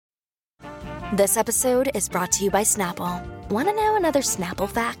This episode is brought to you by Snapple. Want to know another Snapple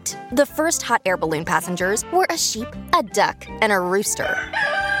fact? The first hot air balloon passengers were a sheep, a duck, and a rooster.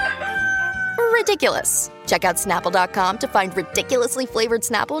 Ridiculous. Check out Snapple.com to find ridiculously flavored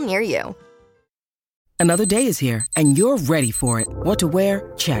Snapple near you. Another day is here, and you're ready for it. What to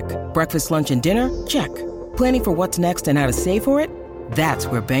wear? Check. Breakfast, lunch, and dinner? Check. Planning for what's next and how to save for it? That's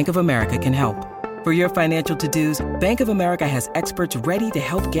where Bank of America can help. For your financial to-dos, Bank of America has experts ready to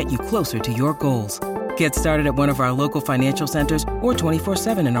help get you closer to your goals. Get started at one of our local financial centers or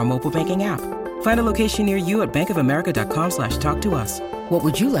 24/7 in our mobile banking app. Find a location near you at bankofamerica.com/talktous. What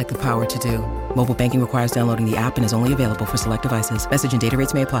would you like the power to do? Mobile banking requires downloading the app and is only available for select devices. Message and data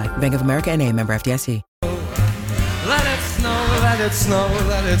rates may apply. Bank of America N.A., member FDIC. Let it snow, let it snow,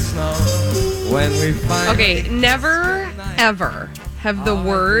 let it snow. When we find... Okay, never, ever have the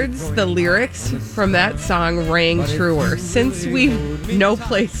words, the lyrics from that song rang truer since we've no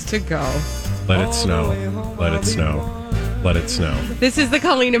place to go. Let it snow. Let it snow. Let it snow. This is the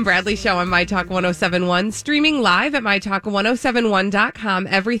Colleen and Bradley Show on My Talk 1071, streaming live at MyTalk1071.com.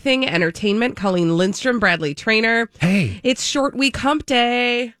 Everything Entertainment. Colleen Lindstrom, Bradley Trainer. Hey. It's short week hump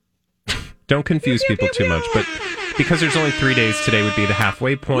day. Don't confuse people too much, but because there's only 3 days, today would be the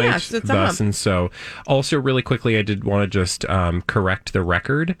halfway point. Yes, it's a hump. And so, also really quickly, I did want to just correct the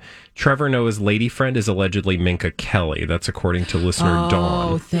record. Trevor Noah's lady friend is allegedly Minka Kelly. That's according to listener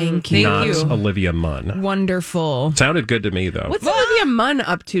Dawn. Oh, thank you. Not Olivia Munn. Wonderful. Sounded good to me, though. What's Olivia Munn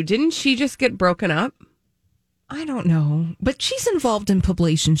up to? Didn't she just get broken up? I don't know, but she's involved in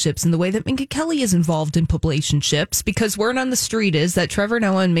publicationships in the way that Minka Kelly is involved in publicationships, because word on the street is that Trevor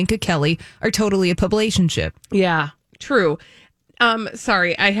Noah and Minka Kelly are totally a publicationship. Yeah, true.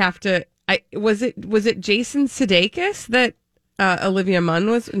 Sorry, I have to. Was it Jason Sudeikis that Olivia Munn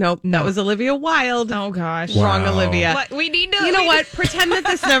was? Nope, that was Olivia Wilde. Oh gosh, Wow. Wrong, Olivia. What we need to, You know what? Pretend that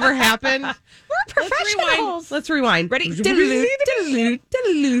this never happened. We're professionals. Let's rewind. Ready? Welcome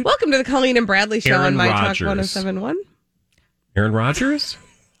to the Colleen and Bradley Show on Aaron My Rodgers. Talk 1071. Aaron Rodgers?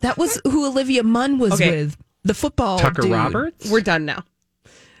 That was who Olivia Munn was with. The football Tucker dude. Roberts? We're done now.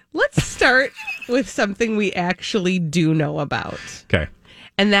 Let's start with something we actually do know about. Okay.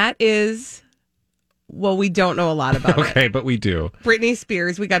 And that is, well, we don't know a lot about it. Okay, but we do. Britney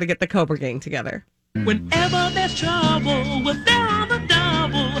Spears, we got to get the Cobra Gang together. Whenever there's trouble, we're there on the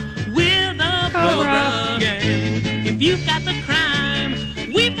double with the Cobra Gang. If you've got the crime,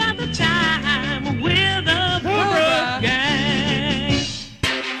 we've got the time with the Cobra Gang.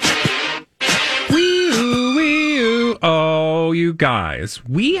 Wee-oo. Oh, you guys.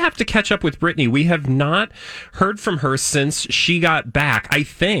 We have to catch up with Britney. We have not heard from her since she got back, I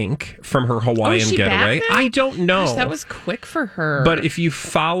think, from her Hawaiian she getaway. back now? I don't know. Gosh, that was quick for her. But if you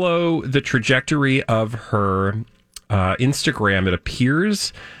follow the trajectory of her Instagram, it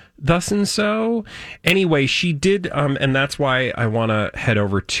appears thus and so. Anyway, she did, and that's why I want to head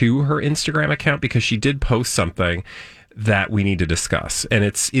over to her Instagram account, because she did post something that we need to discuss, and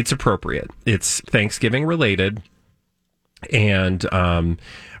it's appropriate. It's Thanksgiving related, and I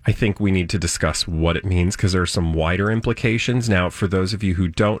think we need to discuss what it means, because there are some wider implications. Now, for those of you who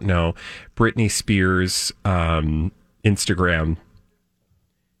don't know, Britney Spears' Instagram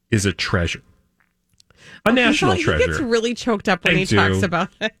is a treasure. A national treasure. He gets really choked up when he talks about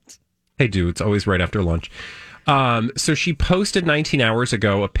it. I do. It's always right after lunch. So she posted 19 hours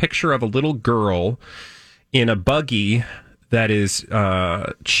ago a picture of a little girl in a buggy that is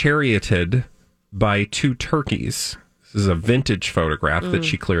charioted by two turkeys. This is a vintage photograph that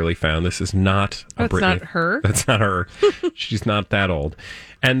she clearly found. This is not a That's Britney. not her? That's not her. She's not that old.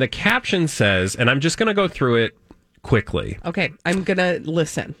 And the caption says, and I'm just going to go through it quickly. Okay, I'm going to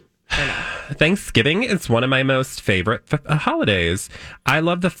listen. Thanksgiving is one of my most favorite holidays. I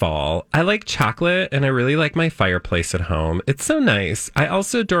love the fall. I like chocolate, and I really like my fireplace at home. It's so nice. I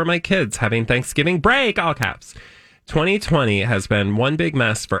also adore my kids having Thanksgiving break, all caps. 2020 has been one big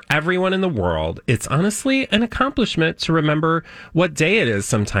mess for everyone in the world. It's honestly an accomplishment to remember what day it is,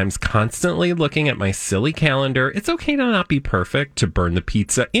 sometimes constantly looking at my silly calendar. It's okay to not be perfect, to burn the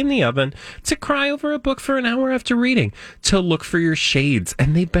pizza in the oven, to cry over a book for an hour after reading, to look for your shades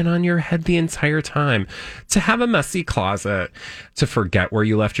and they've been on your head the entire time, to have a messy closet, to forget where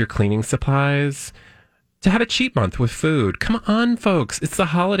you left your cleaning supplies, to have a cheat month with food. Come on, folks. It's the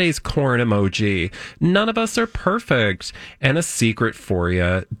holidays corn emoji. None of us are perfect. And a secret for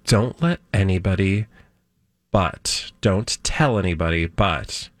you. Don't tell anybody,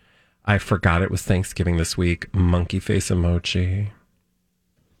 but I forgot it was Thanksgiving this week. Monkey face emoji.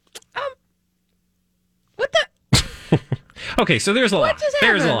 What the? Okay, so there's a lot. just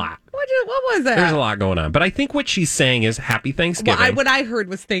There's a happened? lot. What was that? There's a lot going on. But I think what she's saying is Happy Thanksgiving. Well, what I heard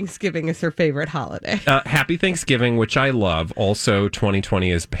was Thanksgiving is her favorite holiday. Happy Thanksgiving, which I love. Also,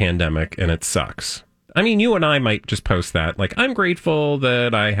 2020 is pandemic and it sucks. I mean, you and I might just post that. Like, I'm grateful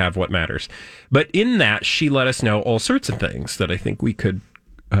that I have what matters. But in that, she let us know all sorts of things that I think we could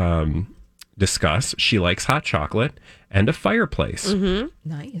discuss. She likes hot chocolate and a fireplace. Mm-hmm.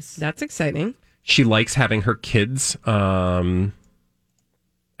 Nice. That's exciting. She likes having her kids.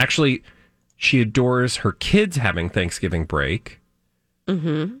 Actually, she adores her kids having Thanksgiving break.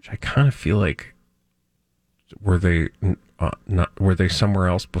 Mm-hmm. Which I kind of feel like were they somewhere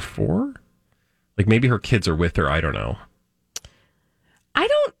else before? Like maybe her kids are with her. I don't know. I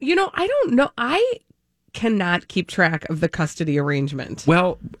don't know. I cannot keep track of the custody arrangement.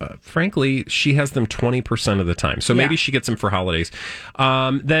 Well, frankly, she has them 20% of the time. So maybe she gets them for holidays.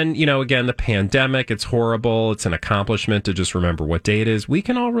 Then, again, the pandemic, it's horrible. It's an accomplishment to just remember what day it is. We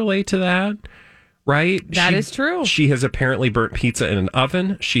can all relate to that, right? That is true. She has apparently burnt pizza in an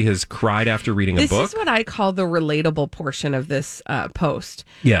oven. She has cried after reading a book. This is what I call the relatable portion of this post.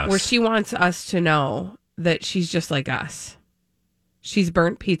 Yes. Where she wants us to know that she's just like us. She's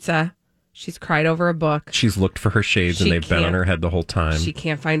burnt pizza. She's cried over a book. She's looked for her shades and they've been on her head the whole time. She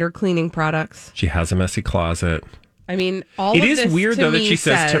can't find her cleaning products. She has a messy closet. I mean, It is weird, though, that she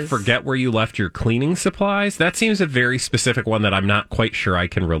says to forget where you left your cleaning supplies. That seems a very specific one that I'm not quite sure I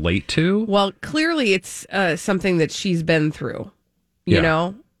can relate to. Well, clearly it's something that she's been through, you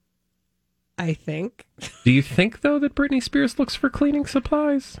know? I think. Do you think, though, that Britney Spears looks for cleaning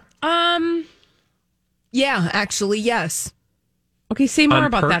supplies? Yeah, actually, yes. Okay, say more On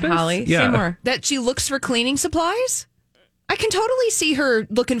about that, purpose? Holly. Yeah. Say more. That she looks for cleaning supplies? I can totally see her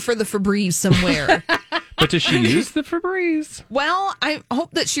looking for the Febreze somewhere. But does she use the Febreze? Well, I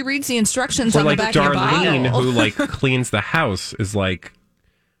hope that she reads the instructions Or on like the back of your Darlene, bottle. who cleans the house, is like,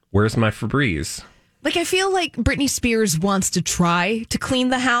 where's my Febreze? I feel like Britney Spears wants to try to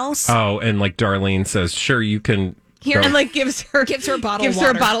clean the house. Oh, and Darlene says, sure, you can. Here, go. And gives her a bottle gives of her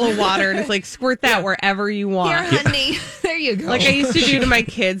water. a bottle of water and it's like squirt that wherever you want. Here, honey. There you go. Like I used to do to my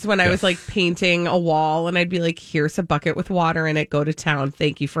kids when I was painting a wall, and I'd be like, "Here's a bucket with water in it. Go to town.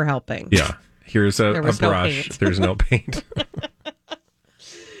 Thank you for helping." Yeah, here's a There was no brush. paint. There's no paint.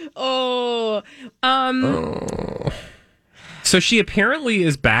 So she apparently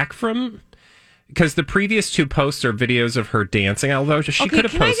is back from. Because the previous two posts are videos of her dancing, although she could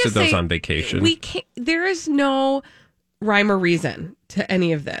have can I posted just those say, on vacation. We can't. There is no rhyme or reason to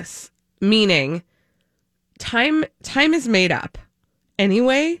any of this. Meaning, time is made up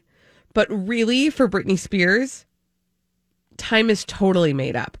anyway. But really, for Britney Spears, time is totally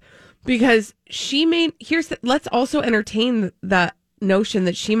made up because she made. Let's also entertain the notion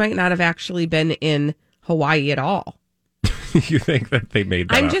that she might not have actually been in Hawaii at all. You think that they made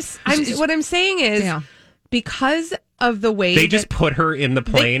that up? What I'm saying is because of the way they just put her in the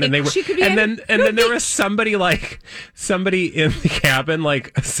plane and they were, she could be and in- then there was somebody in the cabin,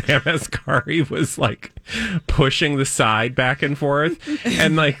 Sam Asghari was pushing the side back and forth,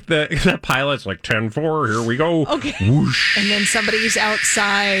 and the pilot's 10-4, here we go, okay, whoosh, and then somebody's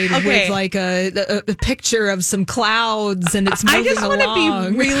outside with a picture of some clouds, and it's moving I just want along.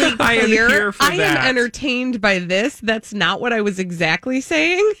 to be really clear. I am here for I that. am entertained by this. That's not what I was exactly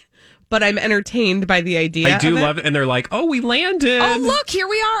saying. But I'm entertained by the idea. I do of it. love it, and they're like, "Oh, we landed! Oh, look, here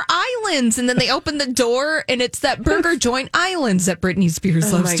we are, islands!" And then they open the door, and it's that burger joint Islands that Britney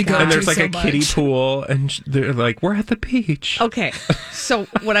Spears loves my to go God. to. And there's so a kiddie much. pool, and they're like, "We're at the beach." Okay. So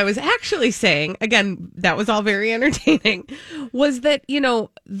what I was actually saying, again, that was all very entertaining, was that,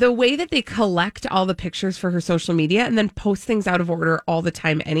 the way that they collect all the pictures for her social media and then post things out of order all the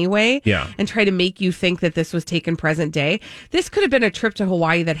time anyway. Yeah. And try to make you think that this was taken present day. This could have been a trip to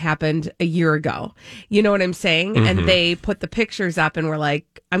Hawaii that happened a year ago. You know what I'm saying? Mm-hmm. And they put the pictures up and were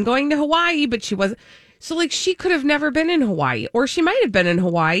like, I'm going to Hawaii, but she wasn't. So, she could have never been in Hawaii, or she might have been in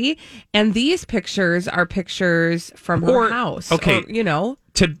Hawaii, and these pictures are pictures from her house. Okay. Or,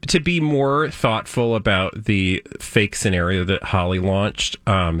 To be more thoughtful about the fake scenario that Holly launched,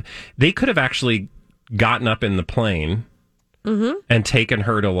 they could have actually gotten up in the plane and taken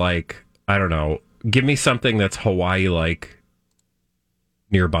her to I don't know, give me something that's Hawaii-like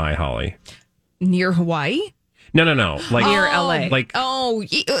nearby, Holly. Near Hawaii? No. near LA.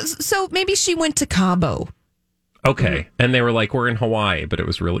 So maybe she went to Cabo. Okay. And they were like, we're in Hawaii, but it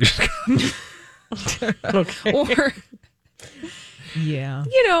was really Or, yeah.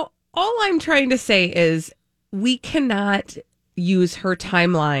 All I'm trying to say is we cannot use her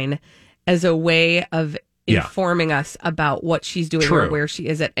timeline as a way of Yeah. informing us about what she's doing or True. where she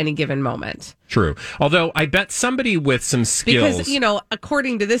is at any given moment. True. Although I bet somebody with some skills. Because,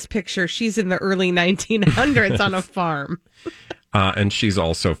 according to this picture, she's in the early 1900s on a farm. And she's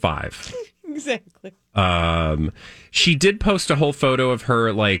also 5. Exactly. She did post a whole photo of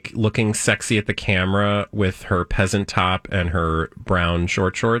her like looking sexy at the camera with her peasant top and her brown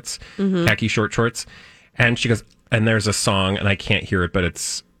short shorts, khaki short shorts. And she goes, and there's a song, and I can't hear it, but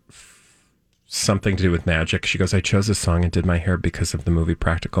it's something to do with magic. She goes, I chose this song and did my hair because of the movie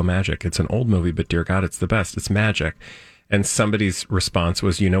Practical Magic. It's an old movie, but dear God, it's the best. It's magic. And somebody's response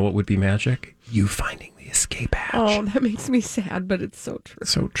was, you know what would be magic? You finding the escape hatch. Oh, that makes me sad, but it's so true.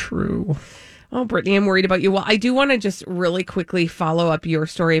 So true. Oh, Brittany, I'm worried about you. Well, I do want to just really quickly follow up your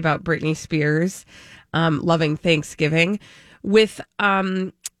story about Britney Spears loving Thanksgiving with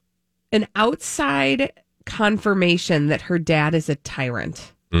an outside confirmation that her dad is a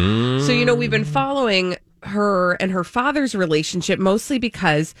tyrant. So, we've been following her and her father's relationship mostly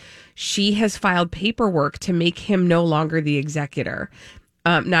because she has filed paperwork to make him no longer the executor.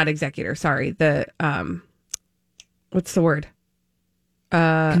 Not executor, sorry. The, what's the word?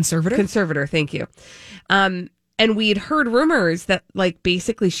 Conservator? Conservator, thank you. And we'd heard rumors that, like,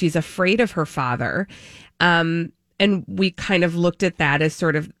 basically she's afraid of her father. And we kind of looked at that as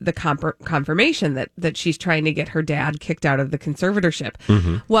sort of the confirmation that she's trying to get her dad kicked out of the conservatorship.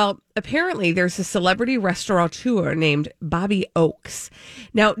 Well, apparently there's a celebrity restaurateur named Bobby Oaks.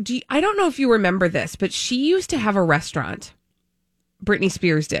 Now, I don't know if you remember this, but she used to have a restaurant. Britney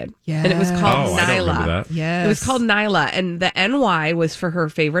Spears did. Yeah. And it was called Oh, Nyla. I don't remember that. Yes. It was called Nyla. And the NY was for her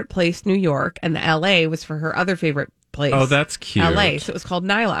favorite place, New York. And the LA was for her other favorite place. Oh, that's cute. LA. So it was called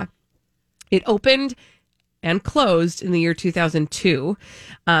Nyla. It opened and closed in the year 2002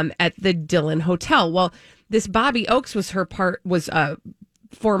 at the Dillon Hotel. Well, this Bobby Oaks was a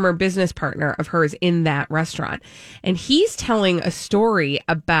former business partner of hers in that restaurant. And he's telling a story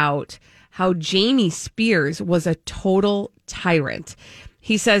about how Jamie Spears was a total tyrant.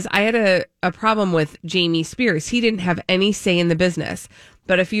 He says, I had a problem with Jamie Spears. He didn't have any say in the business.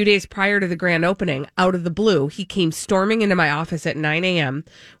 But a few days prior to the grand opening, out of the blue, he came storming into my office at 9 a.m.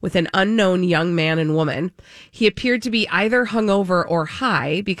 with an unknown young man and woman. He appeared to be either hungover or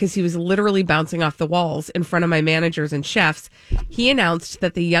high because he was literally bouncing off the walls in front of my managers and chefs. He announced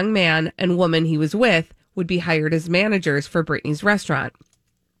that the young man and woman he was with would be hired as managers for Britney's restaurant.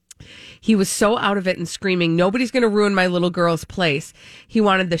 He was so out of it and screaming, nobody's going to ruin my little girl's place. He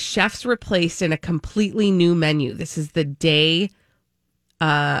wanted the chefs replaced in a completely new menu. This is the day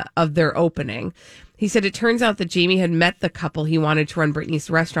of their opening. He said it turns out that Jamie had met the couple he wanted to run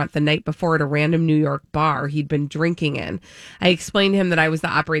Britney's restaurant the night before at a random New York bar he'd been drinking in. I explained to him that I was the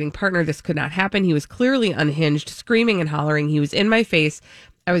operating partner. This could not happen. He was clearly unhinged, screaming and hollering. He was in my face.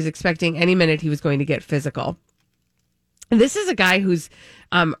 I was expecting any minute he was going to get physical. And this is a guy who's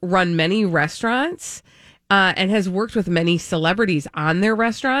run many restaurants and has worked with many celebrities on their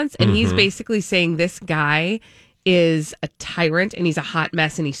restaurants. And he's basically saying this guy is a tyrant and he's a hot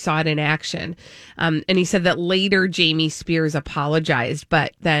mess and he saw it in action. And he said that later Jamie Spears apologized,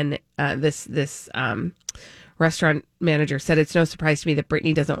 but then this restaurant manager said it's no surprise to me that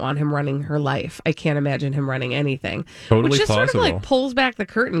Britney doesn't want him running her life. I can't imagine him running anything. Totally which just plausible. sort of like pulls back the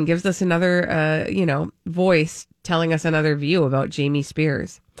curtain, gives us another voice telling us another view about Jamie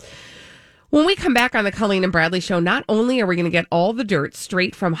Spears. When we come back on the Colleen and Bradley show, not only are we going to get all the dirt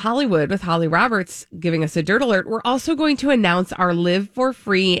straight from Hollywood with Holly Roberts giving us a dirt alert, we're also going to announce our Live for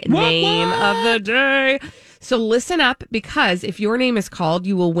Free name of the day. So listen up, because if your name is called,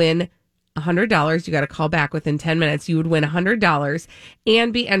 you will win $100. You got to call back within 10 minutes. You would win $100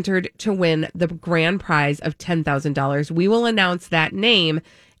 and be entered to win the grand prize of $10,000. We will announce that name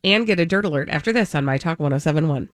and get a dirt alert after this on My Talk 1071.